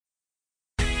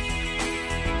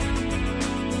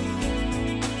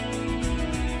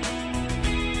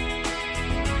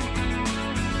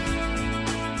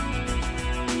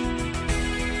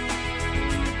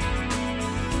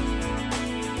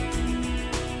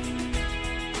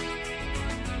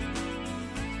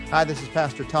Hi, this is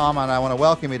Pastor Tom, and I want to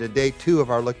welcome you to day 2 of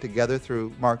our look together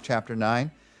through Mark chapter 9.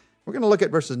 We're going to look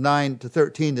at verses 9 to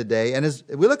 13 today, and as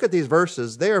we look at these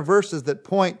verses, they are verses that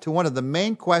point to one of the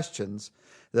main questions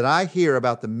that I hear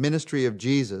about the ministry of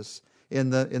Jesus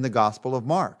in the Gospel of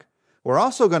Mark. We're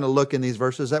also going to look in these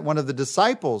verses at one of the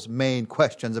disciples' main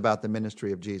questions about the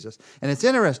ministry of Jesus. And it's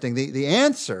interesting, the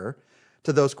answer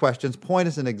to those questions point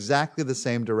us in exactly the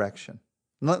same direction.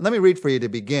 Let me read for you to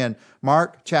begin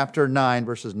Mark chapter 9,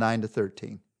 verses 9 to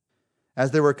 13. As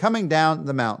they were coming down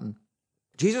the mountain,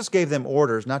 Jesus gave them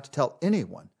orders not to tell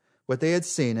anyone what they had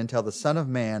seen until the Son of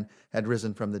Man had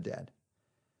risen from the dead.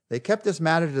 They kept this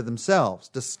matter to themselves,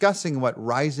 discussing what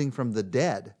rising from the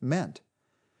dead meant.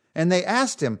 And they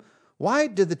asked him, "Why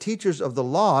did the teachers of the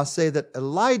law say that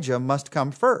Elijah must come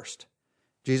first?"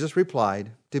 Jesus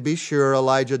replied, "To be sure,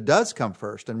 Elijah does come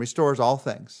first and restores all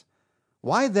things.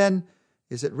 Why then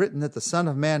is it written that the Son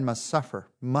of Man must suffer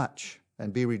much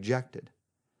and be rejected?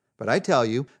 But I tell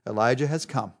you, Elijah has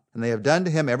come, and they have done to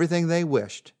him everything they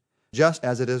wished, just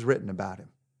as it is written about him."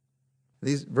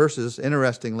 These verses,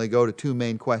 interestingly, go to two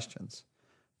main questions.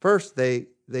 First, they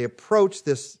approach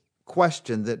this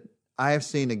question that I have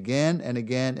seen again and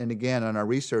again and again on our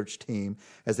research team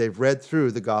as they've read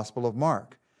through the Gospel of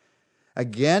Mark.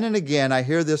 Again and again, I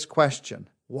hear this question: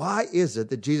 why is it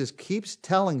that Jesus keeps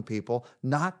telling people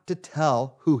not to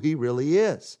tell who he really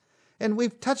is? And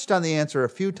we've touched on the answer a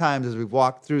few times as we've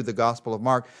walked through the Gospel of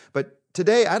Mark, but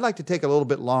today I'd like to take a little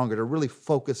bit longer to really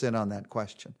focus in on that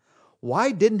question.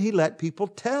 Why didn't he let people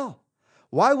tell?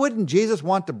 Why wouldn't Jesus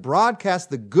want to broadcast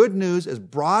the good news as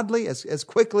broadly, as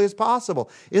quickly as possible?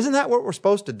 Isn't that what we're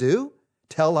supposed to do?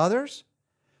 Tell others?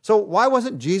 So why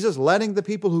wasn't Jesus letting the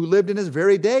people who lived in his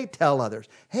very day tell others,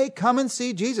 "Hey, come and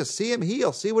see Jesus, see him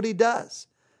heal, see what he does"?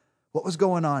 What was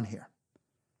going on here?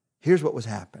 Here's what was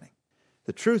happening.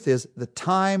 The truth is, the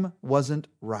time wasn't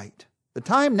right. The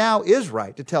time now is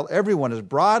right to tell everyone as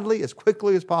broadly, as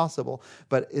quickly as possible.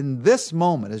 But in this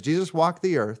moment, as Jesus walked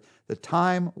the earth, the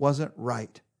time wasn't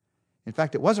right. In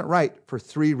fact, it wasn't right for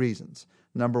 3 reasons.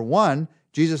 Number 1,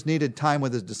 Jesus needed time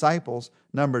with his disciples.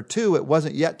 Number 2, it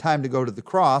wasn't yet time to go to the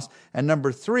cross. And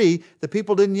number 3, the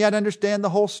people didn't yet understand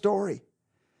the whole story.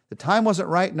 The time wasn't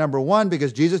right, number 1,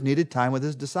 because Jesus needed time with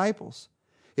his disciples.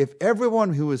 If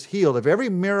everyone who was healed, if every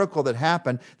miracle that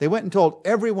happened, they went and told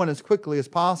everyone as quickly as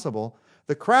possible,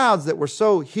 the crowds that were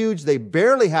so huge they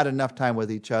barely had enough time with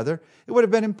each other, it would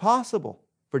have been impossible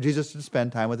for Jesus to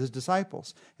spend time with his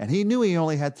disciples. And he knew he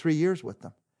only had 3 years with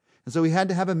them. And so he had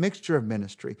to have a mixture of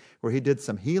ministry where he did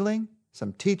some healing,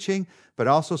 some teaching, but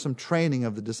also some training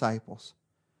of the disciples.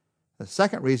 The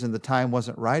second reason the time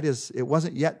wasn't right is it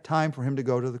wasn't yet time for him to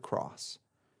go to the cross.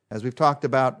 As we've talked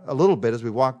about a little bit as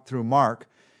we walked through Mark,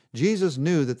 Jesus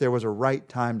knew that there was a right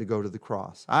time to go to the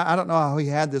cross. I don't know how he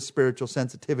had this spiritual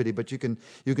sensitivity, but you can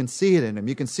see it in him.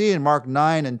 You can see in Mark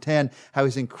 9 and 10 how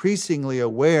he's increasingly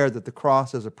aware that the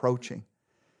cross is approaching.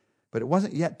 But it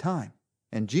wasn't yet time.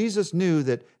 And Jesus knew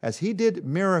that as he did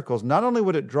miracles, not only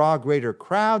would it draw greater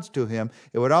crowds to him,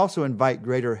 it would also invite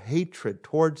greater hatred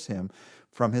towards him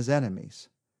from his enemies,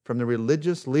 from the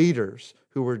religious leaders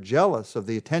who were jealous of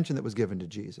the attention that was given to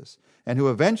Jesus, and who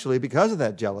eventually, because of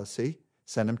that jealousy,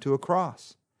 sent him to a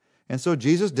cross. And so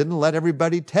Jesus didn't let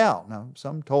everybody tell. Now,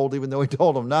 some told even though he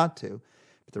told them not to.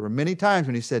 But there were many times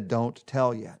when he said, "Don't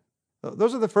tell yet."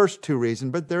 Those are the first 2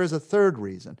 reasons, but there is a third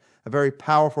reason, a very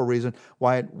powerful reason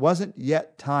why it wasn't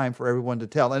yet time for everyone to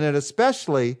tell. And it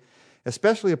especially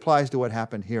applies to what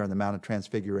happened here on the Mount of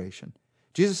Transfiguration.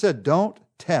 Jesus said, "Don't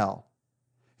tell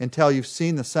until you've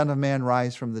seen the Son of Man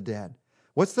rise from the dead."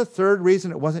 What's the third reason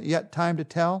it wasn't yet time to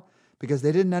tell? Because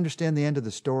they didn't understand the end of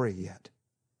the story yet.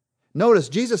 Notice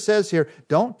Jesus says here,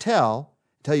 "Don't tell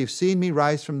until you've seen me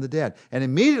rise from the dead." And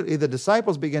immediately the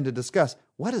disciples begin to discuss,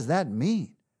 what does that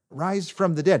mean? Rise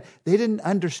from the dead. They didn't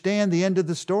understand the end of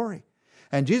the story.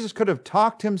 And Jesus could have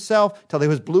talked himself till he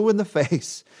was blue in the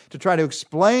face to try to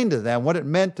explain to them what it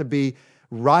meant to be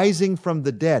rising from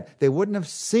the dead. They wouldn't have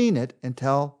seen it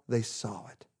until they saw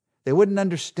it. They wouldn't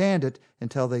understand it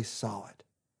until they saw it.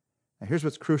 Now here's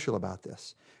what's crucial about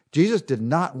this. Jesus did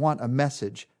not want a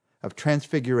message of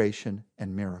transfiguration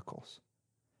and miracles.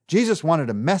 Jesus wanted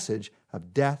a message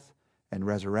of death and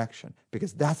resurrection,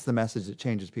 because that's the message that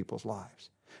changes people's lives.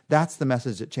 That's the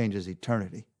message that changes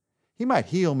eternity. He might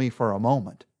heal me for a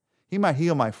moment. He might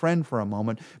heal my friend for a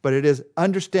moment, but it is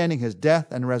understanding his death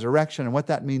and resurrection and what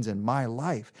that means in my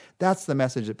life. That's the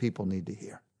message that people need to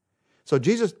hear. So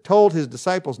Jesus told his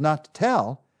disciples not to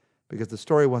tell because the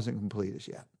story wasn't complete as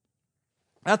yet.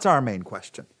 That's our main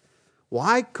question.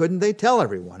 Why couldn't they tell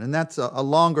everyone? And that's a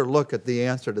longer look at the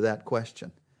answer to that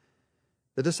question.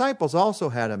 The disciples also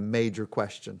had a major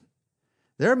question.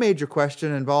 Their major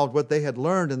question involved what they had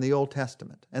learned in the Old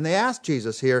Testament. And they asked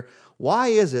Jesus here, why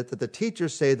is it that the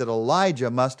teachers say that Elijah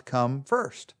must come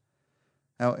first?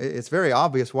 Now, it's very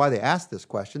obvious why they asked this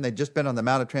question. They'd just been on the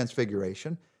Mount of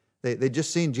Transfiguration. They'd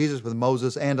just seen Jesus with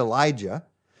Moses and Elijah.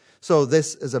 So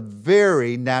this is a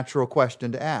very natural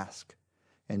question to ask.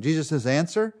 And Jesus'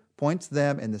 answer points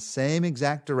them in the same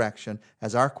exact direction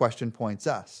as our question points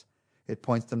us. It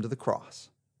points them to the cross.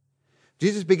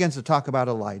 Jesus begins to talk about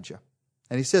Elijah.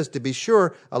 And he says, to be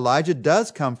sure, Elijah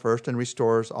does come first and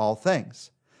restores all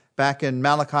things. Back in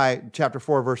Malachi chapter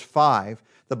 4, verse 5,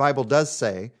 the Bible does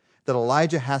say that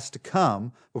Elijah has to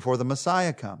come before the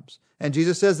Messiah comes. And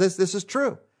Jesus says this is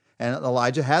true. And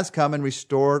Elijah has come and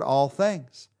restored all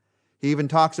things. He even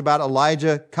talks about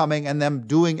Elijah coming and them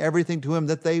doing everything to him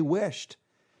that they wished.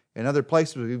 In other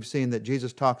places, we've seen that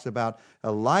Jesus talks about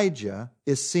Elijah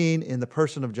is seen in the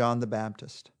person of John the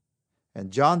Baptist. And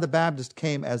John the Baptist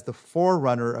came as the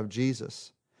forerunner of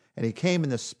Jesus. And he came in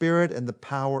the spirit and the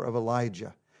power of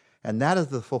Elijah. And that is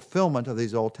the fulfillment of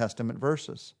these Old Testament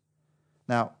verses.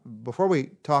 Now, before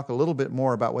we talk a little bit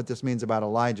more about what this means about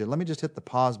Elijah, let me just hit the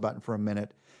pause button for a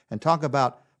minute and talk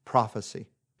about prophecy.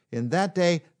 In that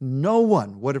day, no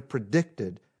one would have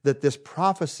predicted that this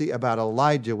prophecy about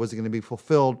Elijah was going to be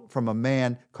fulfilled from a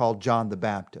man called John the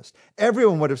Baptist.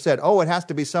 Everyone would have said, it has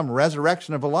to be some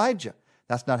resurrection of Elijah.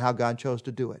 That's not how God chose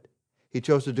to do it. He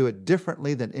chose to do it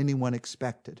differently than anyone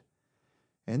expected.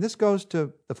 And this goes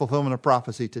to the fulfillment of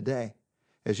prophecy today.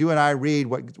 As you and I read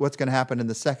what's going to happen in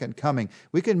the second coming,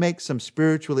 we can make some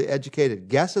spiritually educated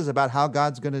guesses about how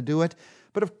God's going to do it.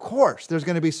 But of course, there's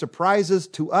going to be surprises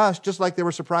to us, just like there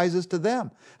were surprises to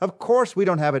them. Of course, we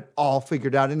don't have it all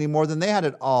figured out any more than they had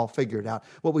it all figured out.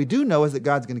 What we do know is that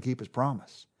God's going to keep his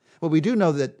promise. What we do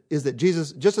know is that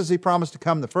Jesus, just as he promised to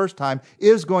come the first time,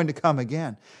 is going to come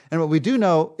again. And what we do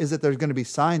know is that there's going to be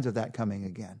signs of that coming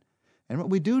again. And what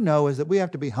we do know is that we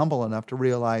have to be humble enough to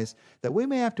realize that we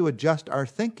may have to adjust our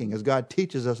thinking as God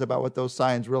teaches us about what those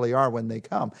signs really are when they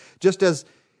come. Just as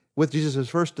with Jesus'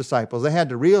 first disciples, they had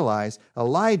to realize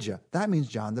Elijah, that means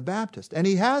John the Baptist, and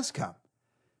he has come.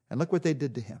 And look what they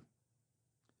did to him.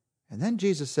 And then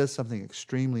Jesus says something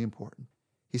extremely important.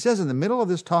 He says in the middle of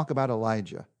this talk about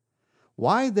Elijah,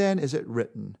 why then is it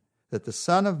written that the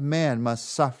Son of Man must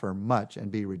suffer much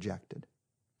and be rejected?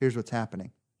 Here's what's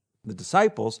happening. The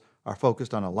disciples are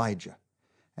focused on Elijah.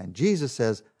 And Jesus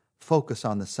says, focus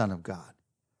on the Son of God.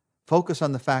 Focus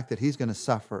on the fact that he's going to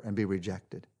suffer and be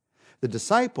rejected. The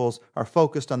disciples are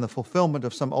focused on the fulfillment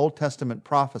of some Old Testament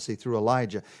prophecy through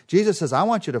Elijah. Jesus says, I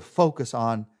want you to focus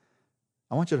on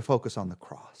the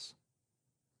cross.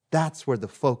 That's where the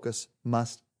focus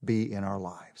must be in our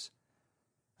lives.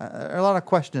 There are a lot of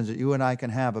questions that you and I can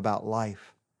have about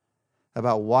life,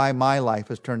 about why my life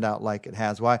has turned out like it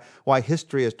has, why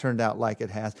history has turned out like it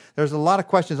has. There's a lot of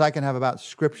questions I can have about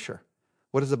Scripture.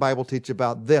 What does the Bible teach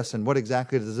about this, and what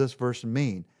exactly does this verse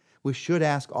mean? We should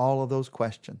ask all of those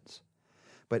questions.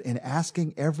 But in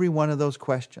asking every one of those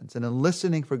questions and in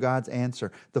listening for God's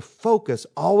answer, the focus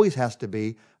always has to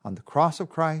be on the cross of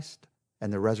Christ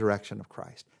and the resurrection of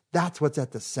Christ. That's what's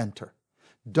at the center.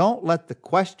 Don't let the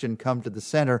question come to the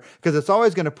center, because it's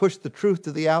always going to push the truth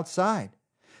to the outside.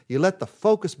 You let the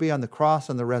focus be on the cross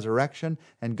and the resurrection,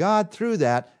 and God, through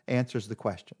that, answers the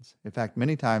questions. In fact,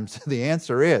 many times the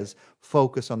answer is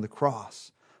focus on the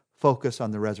cross, focus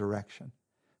on the resurrection.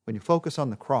 When you focus on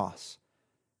the cross,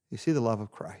 you see the love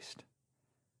of Christ.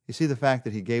 You see the fact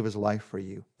that he gave his life for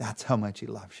you. That's how much he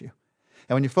loves you.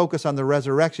 And when you focus on the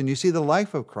resurrection, you see the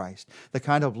life of Christ, the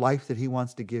kind of life that he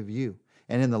wants to give you.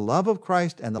 And in the love of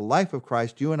Christ and the life of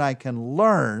Christ, you and I can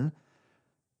learn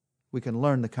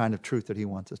the kind of truth that he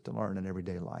wants us to learn in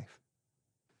everyday life.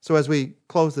 So as we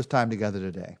close this time together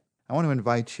today, I want to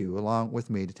invite you, along with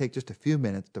me, to take just a few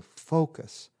minutes to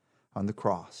focus on the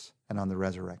cross and on the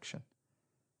resurrection.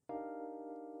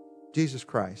 Jesus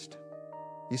Christ,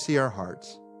 you see our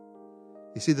hearts.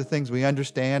 You see the things we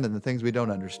understand and the things we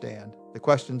don't understand, the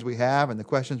questions we have and the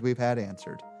questions we've had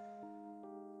answered.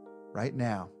 Right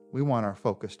now, we want our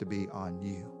focus to be on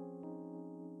you,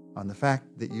 on the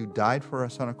fact that you died for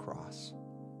us on a cross,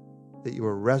 that you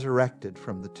were resurrected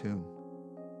from the tomb.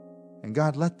 And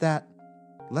God, let that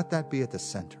be at the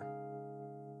center.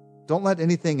 Don't let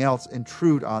anything else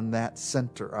intrude on that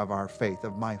center of our faith,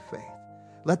 of my faith.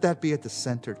 Let that be at the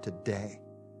center today,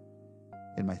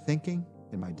 in my thinking,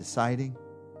 in my deciding,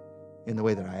 in the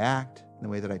way that I act, in the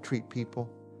way that I treat people.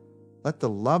 Let the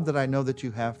love that I know that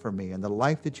you have for me and the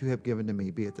life that you have given to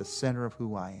me be at the center of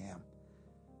who I am.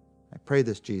 I pray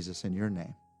this, Jesus, in your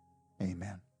name.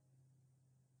 Amen.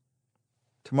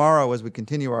 Tomorrow, as we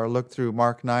continue our look through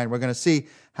Mark 9, we're going to see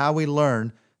how we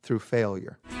learn through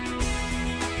failure.